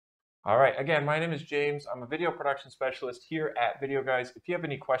All right, again, my name is James. I'm a video production specialist here at Videoguys. If you have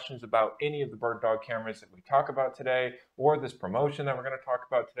any questions about any of the BirdDog cameras that we talk about today or this promotion that we're going to talk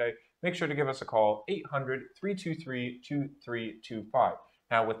about today, make sure to give us a call, 800-323-2325.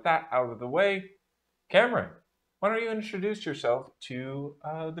 Now, with that out of the way, Cameron, why don't you introduce yourself to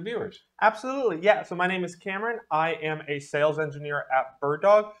the viewers? Absolutely, yeah. So my name is Cameron. I am a sales engineer at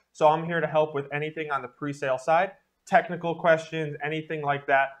BirdDog. So I'm here to help with anything on the pre-sale side, technical questions, anything like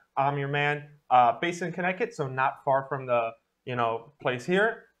that. I'm your man. Based in Connecticut, so not far from the place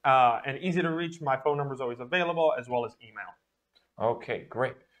here, and easy to reach. My phone number is always available, as well as email. Okay,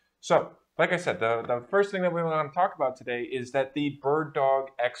 great. So, like I said, the first thing that we want to talk about today is that the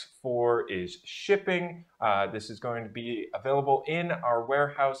BirdDog X4 is shipping. This is going to be available in our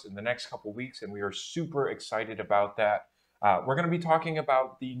warehouse in the next couple weeks, and we are super excited about that. We're going to be talking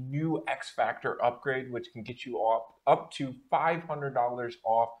about the new X Factor upgrade, which can get you up to $500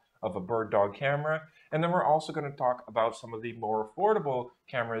 off of a BirdDog camera. And then we're also going to talk about some of the more affordable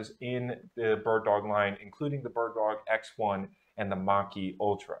cameras in the BirdDog line, including the BirdDog X1 and the Mach-E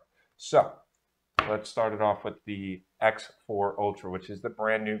Ultra. So let's start it off with the X4 Ultra, which is the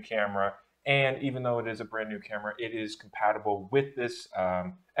brand new camera. And even though it is a brand new camera, it is compatible with this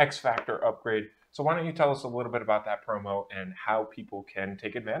X Factor upgrade. So why don't you tell us a little bit about that promo and how people can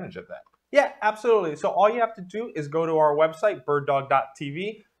take advantage of that? Yeah, absolutely. So all you have to do is go to our website,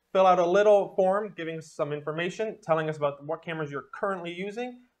 birddog.tv, fill out a little form giving us some information, telling us about what cameras you're currently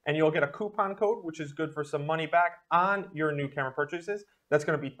using, and you'll get a coupon code, which is good for some money back on your new camera purchases. That's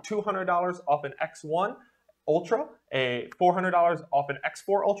going to be $200 off an X1 Ultra, a $400 off an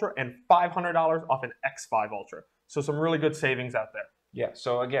X4 Ultra, and $500 off an X5 Ultra. So some really good savings out there. Yeah,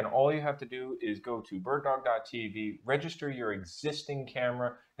 so again, all you have to do is go to birddog.tv, register your existing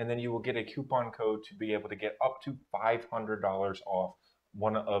camera, and then you will get a coupon code to be able to get up to $500 off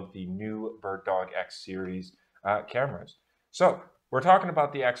one of the new BirdDog X series cameras. So we're talking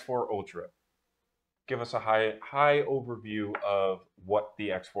about the X4 Ultra. Give us a high overview of what the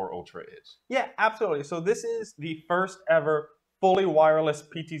X4 Ultra is. Yeah, absolutely. So this is the first ever fully wireless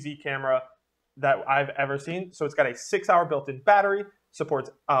PTZ camera that I've ever seen. So it's got a 6-hour built-in battery, supports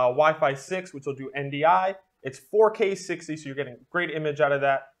Wi-Fi 6, which will do NDI. It's 4K 60, so you're getting great image out of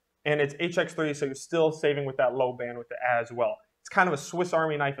that. And it's HX3, so you're still saving with that low bandwidth as well. It's kind of a Swiss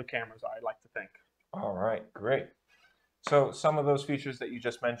Army knife of cameras, I like to think. All right, great. So some of those features that you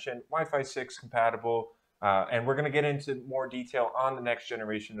just mentioned, Wi-Fi 6 compatible, and we're going to get into more detail on the next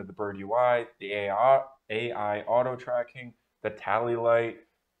generation of the Bird UI, the AI auto tracking, the tally light.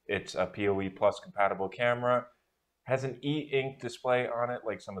 It's a PoE Plus compatible camera, has an e-ink display on it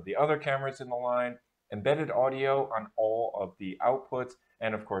like some of the other cameras in the line, embedded audio on all of the outputs,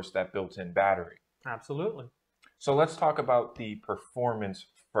 and of course that built-in battery. Absolutely. So let's talk about the performance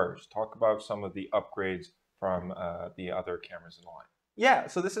first. Talk about some of the upgrades from the other cameras in the line. Yeah,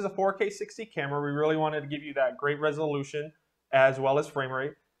 so this is a 4K 60 camera. We really wanted to give you that great resolution as well as frame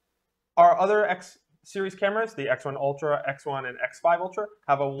rate. Our other X series cameras, the X1 Ultra, X1, and X5 Ultra,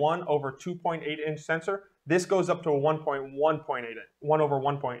 have a 1/2.8-inch sensor. This goes up to a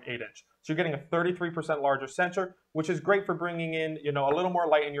 1/1.8-inch. So you're getting a 33% larger sensor, which is great for bringing in, a little more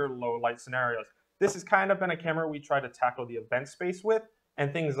light in your low light scenarios. This has kind of been a camera we try to tackle the event space with,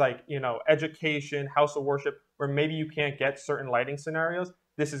 and things like, education, house of worship, where maybe you can't get certain lighting scenarios.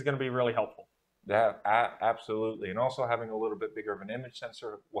 This is going to be really helpful. Yeah, absolutely. And also having a little bit bigger of an image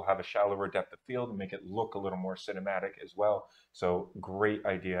sensor will have a shallower depth of field and make it look a little more cinematic as well. So great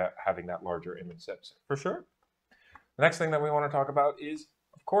idea having that larger image sensor. For sure. The next thing that we want to talk about is,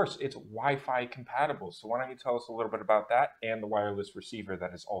 of course, it's Wi-Fi compatible. So why don't you tell us a little bit about that and the wireless receiver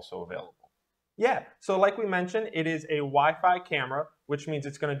that is also available? Yeah, so like we mentioned, it is a Wi-Fi camera, which means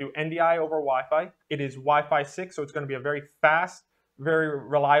it's going to do NDI over Wi-Fi. It is Wi-Fi 6, so it's going to be a very fast, very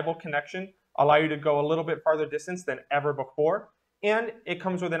reliable connection, allow you to go a little bit farther distance than ever before. And it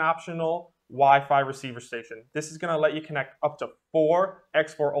comes with an optional Wi-Fi receiver station. This is going to let you connect up to 4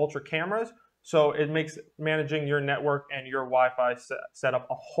 X4 Ultra cameras, so it makes managing your network and your Wi-Fi setup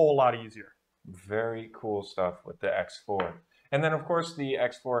a whole lot easier. Very cool stuff with the X4. And then, of course, the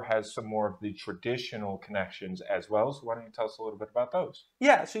X4 has some more of the traditional connections as well. So why don't you tell us a little bit about those?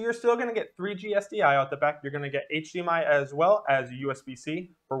 Yeah, so you're still going to get 3G SDI out the back. You're going to get HDMI as well as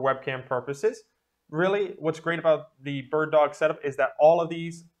USB-C for webcam purposes. Really, what's great about the BirdDog setup is that all of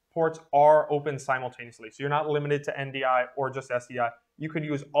these ports are open simultaneously. So you're not limited to NDI or just SDI. You could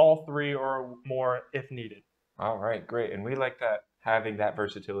use all 3 or more if needed. All right, great. And we like that, having that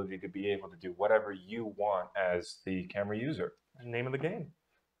versatility to be able to do whatever you want as the camera user. Name of the game.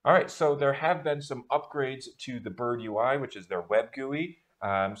 All right, so there have been some upgrades to the Bird UI, which is their web GUI.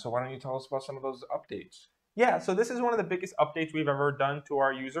 So why don't you tell us about some of those updates? Yeah, so this is one of the biggest updates we've ever done to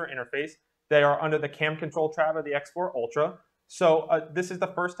our user interface. They are under the cam control tab of the X4 Ultra. So this is the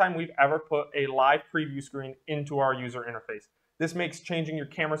first time we've ever put a live preview screen into our user interface. This makes changing your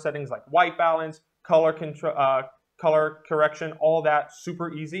camera settings like white balance, color correction, all that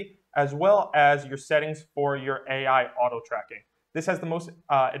super easy, as well as your settings for your AI auto tracking. This has the most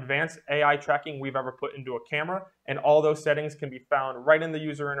advanced AI tracking we've ever put into a camera, and all those settings can be found right in the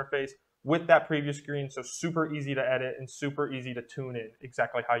user interface with that preview screen, so super easy to edit and super easy to tune in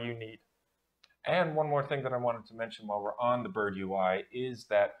exactly how you need. And one more thing that I wanted to mention while we're on the Bird UI is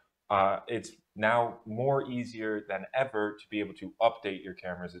that it's now more easier than ever to be able to update your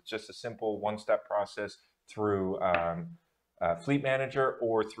cameras. It's just a simple one-step process through Fleet Manager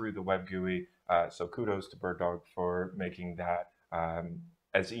or through the web GUI. So kudos to BirdDog for making that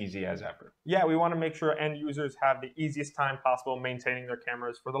as easy as ever. Yeah, we want to make sure end users have the easiest time possible maintaining their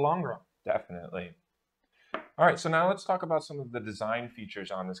cameras for the long run. Definitely. All right, so now let's talk about some of the design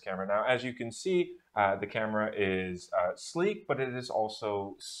features on this camera. Now, as you can see, the camera is sleek, but it is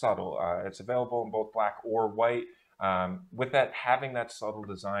also subtle. It's available in both black or white. With that, having that subtle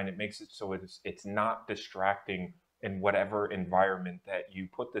design, it makes it so it's not distracting in whatever environment that you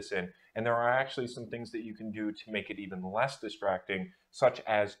put this in. And there are actually some things that you can do to make it even less distracting, such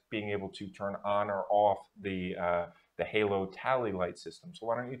as being able to turn on or off the halo tally light system. So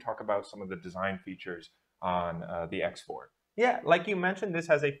why don't you talk about some of the design features on the X4? Yeah, like you mentioned, this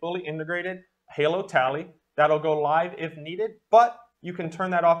has a fully integrated halo tally that'll go live if needed, but you can turn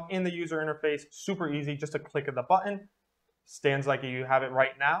that off in the user interface super easy, just a click of the button. Stands like you have it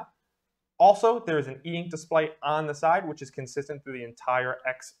right now. Also, there's an e-ink display on the side, which is consistent through the entire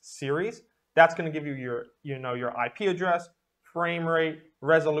X series. That's going to give you your IP address, frame rate,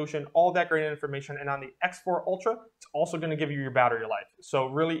 resolution, all that great information. And on the X4 Ultra, it's also going to give you your battery life. So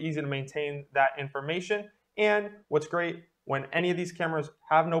really easy to maintain that information. And what's great, when any of these cameras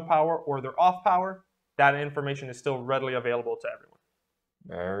have no power or they're off power, that information is still readily available to everyone.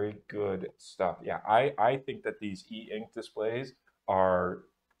 Very good stuff. Yeah, I think that these e-ink displays are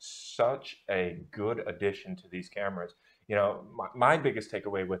such a good addition to these cameras. You know, my biggest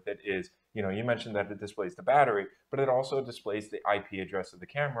takeaway with it is, you know, you mentioned that it displays the battery, but it also displays the IP address of the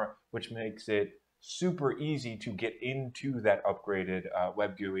camera, which makes it super easy to get into that upgraded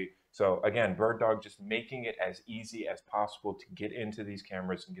web GUI. So again, BirdDog just making it as easy as possible to get into these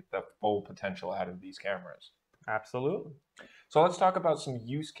cameras and get the full potential out of these cameras. Absolutely. So let's talk about some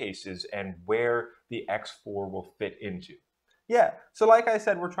use cases and where the X4 will fit into. Yeah, so like I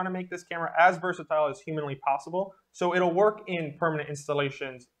said, we're trying to make this camera as versatile as humanly possible. So it'll work in permanent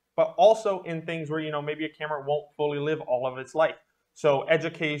installations, but also in things where, you know, maybe a camera won't fully live all of its life. So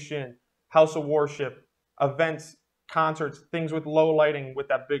education, house of worship, events, concerts, things with low lighting with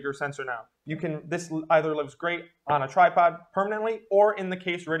that bigger sensor now. This either lives great on a tripod permanently or in the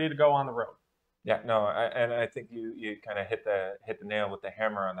case ready to go on the road. Yeah, no, and I think you kind of hit the nail with the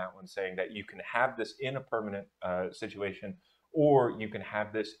hammer on that one, saying that you can have this in a permanent situation, or you can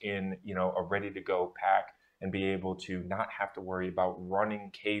have this in, you know, a ready to go pack and be able to not have to worry about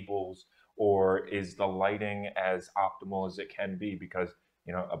running cables, or is the lighting as optimal as it can be, because,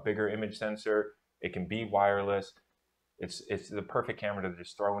 you know, a bigger image sensor, it can be wireless. It's the perfect camera to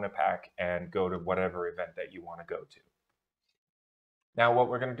just throw in a pack and go to whatever event that you want to go to. Now, what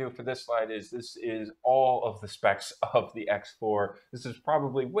we're going to do for this slide is this is all of the specs of the X4. This is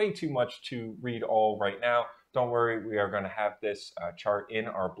probably way too much to read all right now. Don't worry, we are going to have this chart in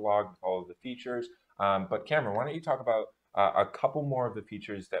our blog with all of the features. But Cameron, why don't you talk about a couple more of the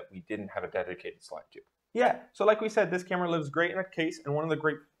features that we didn't have a dedicated slide to? Yeah, so like we said, this camera lives great in a case, and one of the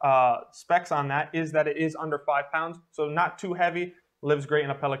great specs on that is that it is under 5 pounds, so not too heavy, lives great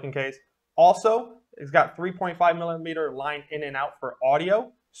in a Pelican case. Also, it's got 3.5 millimeter line in and out for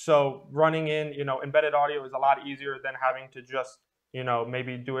audio. So running in, you know, embedded audio is a lot easier than having to just, you know,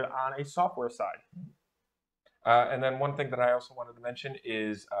 maybe do it on a software side. And then one thing that I also wanted to mention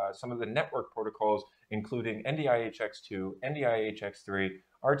is some of the network protocols, including NDI-HX2, NDI-HX3,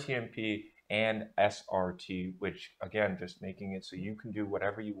 RTMP, and SRT, which again, just making it so you can do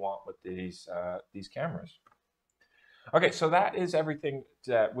whatever you want with these cameras. Okay, so that is everything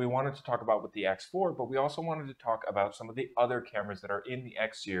that we wanted to talk about with the X4, but we also wanted to talk about some of the other cameras that are in the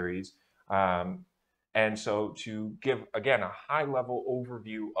X series. And so to give, again, a high-level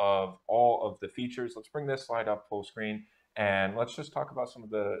overview of all of the features, let's bring this slide up full screen, and let's just talk about some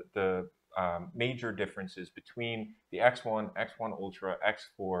of the major differences between the X1, X1 Ultra,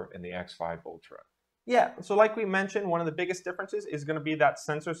 X4, and the X5 Ultra. Yeah, so like we mentioned, one of the biggest differences is going to be that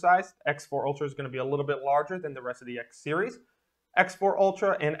sensor size. X4 Ultra is going to be a little bit larger than the rest of the X series. X4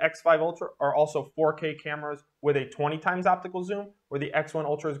 Ultra and X5 Ultra are also 4K cameras with a 20 times optical zoom, where the X1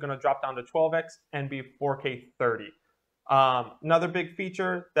 Ultra is going to drop down to 12x and be 4K 30. Another big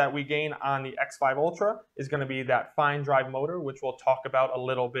feature that we gain on the X5 Ultra is going to be that fine drive motor, which we'll talk about a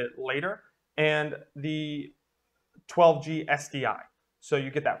little bit later, and the 12G SDI. So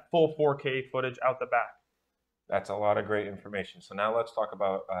you get that full 4K footage out the back. That's a lot of great information. So now let's talk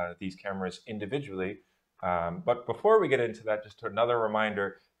about these cameras individually. But before we get into that, just another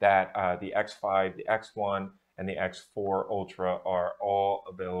reminder that the X5, the X1, and the X4 Ultra are all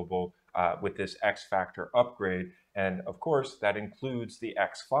available with this X Factor upgrade. And of course, that includes the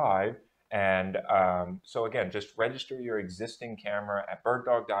X5. And so again, just register your existing camera at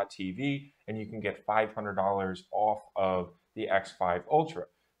BirdDog.tv and you can get $500 off of the X5 Ultra.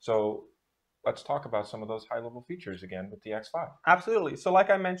 So let's talk about some of those high-level features again with the X5. Absolutely. So like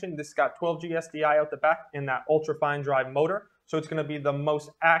I mentioned, this got 12G SDI out the back in that ultra fine drive motor. So it's going to be the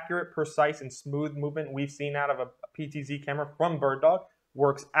most accurate, precise, and smooth movement we've seen out of a PTZ camera from BirdDog.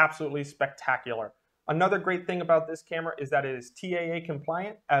 Works absolutely spectacular. Another great thing about this camera is that it is TAA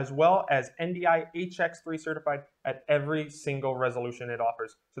compliant as well as NDI HX3 certified at every single resolution it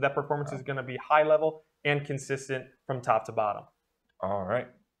offers. So that performance is going to be high level and consistent from top to bottom. All right,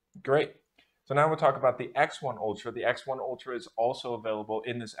 great. So now we'll talk about the X1 Ultra. The X1 Ultra is also available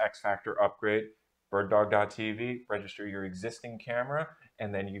in this X Factor upgrade. BirdDog.tv, register your existing camera,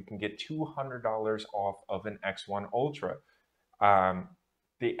 and then you can get $200 off of an X1 Ultra.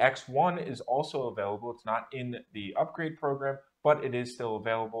 The X1 is also available. It's not in the upgrade program, but it is still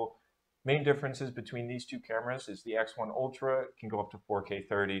available. Main differences between these two cameras is the X1 Ultra can go up to 4K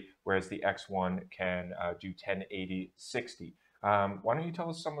 30, whereas the X1 can do 1080 60. Why don't you tell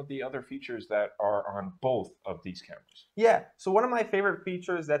us some of the other features that are on both of these cameras? Yeah, so one of my favorite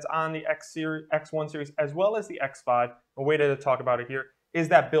features that's on the X1 series as well as the X5, a way to talk about it here, is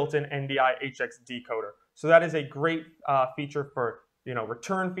that built-in NDI HX decoder. So that is a great feature for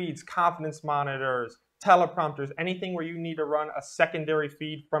return feeds, confidence monitors, teleprompters, anything where you need to run a secondary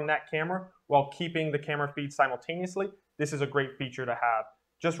feed from that camera while keeping the camera feed simultaneously. This is a great feature to have.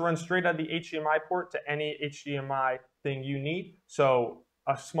 Just run straight out of the HDMI port to any HDMI thing you need. So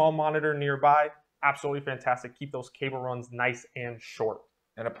a small monitor nearby, absolutely fantastic. Keep those cable runs nice and short.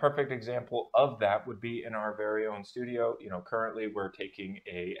 And a perfect example of that would be in our very own studio. Currently we're taking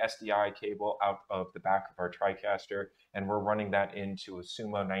a SDI cable out of the back of our TriCaster, and we're running that into a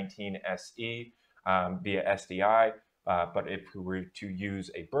Sumo 19 SE via SDI. But if we were to use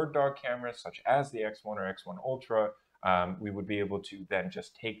a BirdDog camera, such as the X1 or X1 Ultra, we would be able to then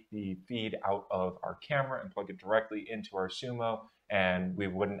just take the feed out of our camera and plug it directly into our Sumo, and we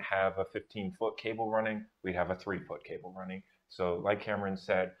wouldn't have a 15-foot cable running, we'd have a 3-foot cable running. So like Cameron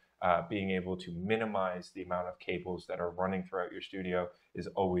said, being able to minimize the amount of cables that are running throughout your studio is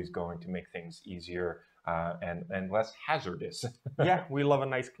always going to make things easier and less hazardous. Yeah, we love a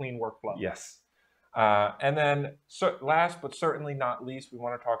nice clean workflow. Yes. And then last but certainly not least, we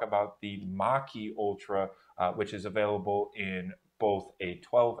want to talk about the Mach-E Ultra, which is available in both a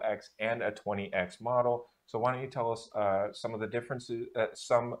 12X and a 20X model. So why don't you tell us some of the differences,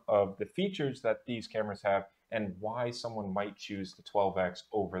 some of the features that these cameras have, and why someone might choose the 12X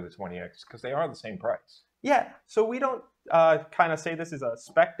over the 20X, because they are the same price. Yeah, so we don't kind of say this is a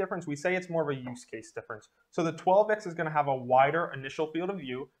spec difference. We say it's more of a use case difference. So the 12X is going to have a wider initial field of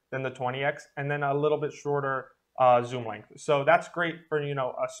view than the 20X, and then a little bit shorter zoom length. So that's great for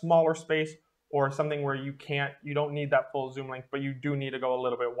a smaller space or something where you don't need that full zoom length, but you do need to go a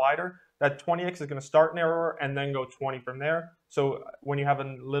little bit wider. That 20X is going to start narrower and then go 20 from there. So when you have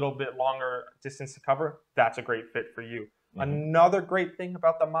a little bit longer distance to cover, that's a great fit for you. Mm-hmm. Another great thing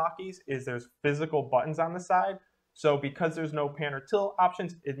about the Mach-Es is there's physical buttons on the side. So because there's no pan or tilt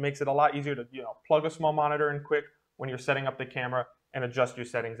options, it makes it a lot easier to plug a small monitor in quick when you're setting up the camera and adjust your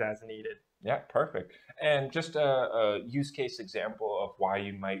settings as needed. Yeah, perfect. And just a use case example of why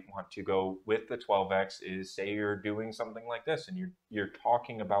you might want to go with the 12X is, say you're doing something like this and you're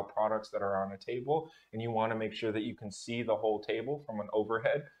talking about products that are on a table and you want to make sure that you can see the whole table from an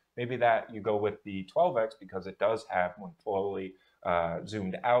overhead. Maybe that you go with the 12X because it does have, when fully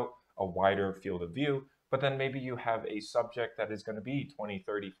zoomed out, a wider field of view. But then maybe you have a subject that is going to be 20,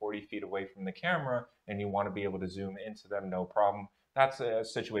 30, 40 feet away from the camera and you want to be able to zoom into them, no problem. That's a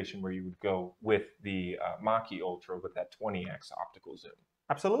situation where you would go with the Mach-E Ultra with that 20x optical zoom.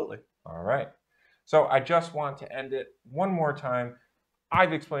 Absolutely. All right. So I just want to end it one more time.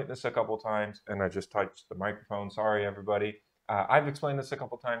 I've explained this a couple times, and I just touched the microphone. Sorry, everybody. I've explained this a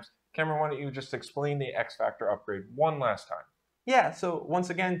couple times. Cameron, why don't you just explain the X Factor upgrade one last time? Yeah, so once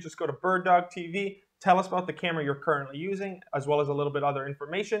again, just go to BirdDog TV, Tell us about the camera you're currently using, as well as a little bit other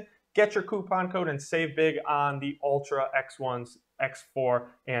information. Get your coupon code and save big on the Ultra X1s, X4,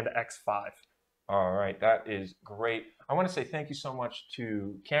 and X5. All right, that is great. I want to say thank you so much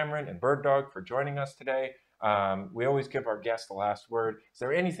to Cameron and BirdDog for joining us today. We always give our guests the last word. Is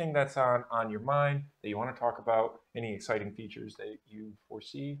there anything that's on your mind that you want to talk about? Any exciting features that you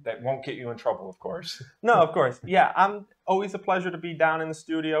foresee that won't get you in trouble, of course? No, of course. Yeah, I'm always a pleasure to be down in the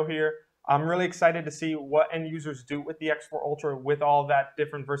studio here. I'm really excited to see what end users do with the X4 Ultra with all that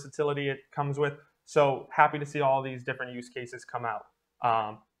different versatility it comes with. So happy to see all these different use cases come out.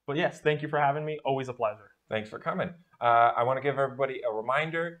 But yes, thank you for having me. Always a pleasure. Thanks for coming. I want to give everybody a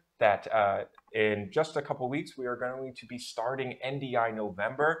reminder that in just a couple weeks, we are going to be starting NDI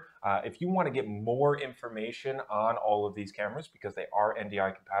November. If you want to get more information on all of these cameras, because they are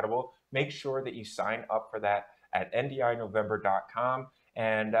NDI compatible, make sure that you sign up for that at ndinovember.com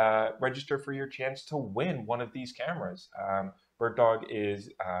and register for your chance to win one of these cameras. BirdDog is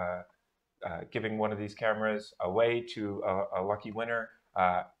giving one of these cameras away to a lucky winner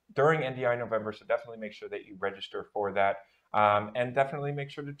during NDI November, so definitely make sure that you register for that. And definitely make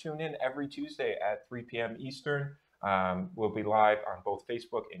sure to tune in every Tuesday at 3 p.m. Eastern. We'll be live on both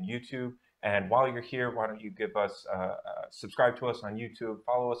Facebook and YouTube. And while you're here, why don't you give us, subscribe to us on YouTube,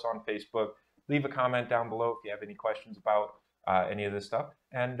 follow us on Facebook, leave a comment down below if you have any questions about any of this stuff.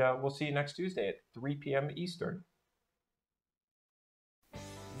 And we'll see you next Tuesday at 3 p.m. Eastern.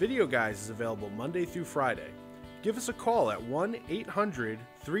 Videoguys is available Monday through Friday. Give us a call at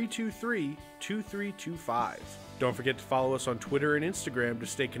 1-800-323-2325. Don't forget to follow us on Twitter and Instagram to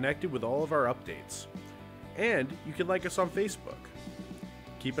stay connected with all of our updates. And you can like us on Facebook.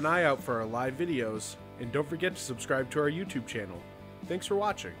 Keep an eye out for our live videos, and don't forget to subscribe to our YouTube channel. Thanks for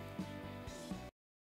watching.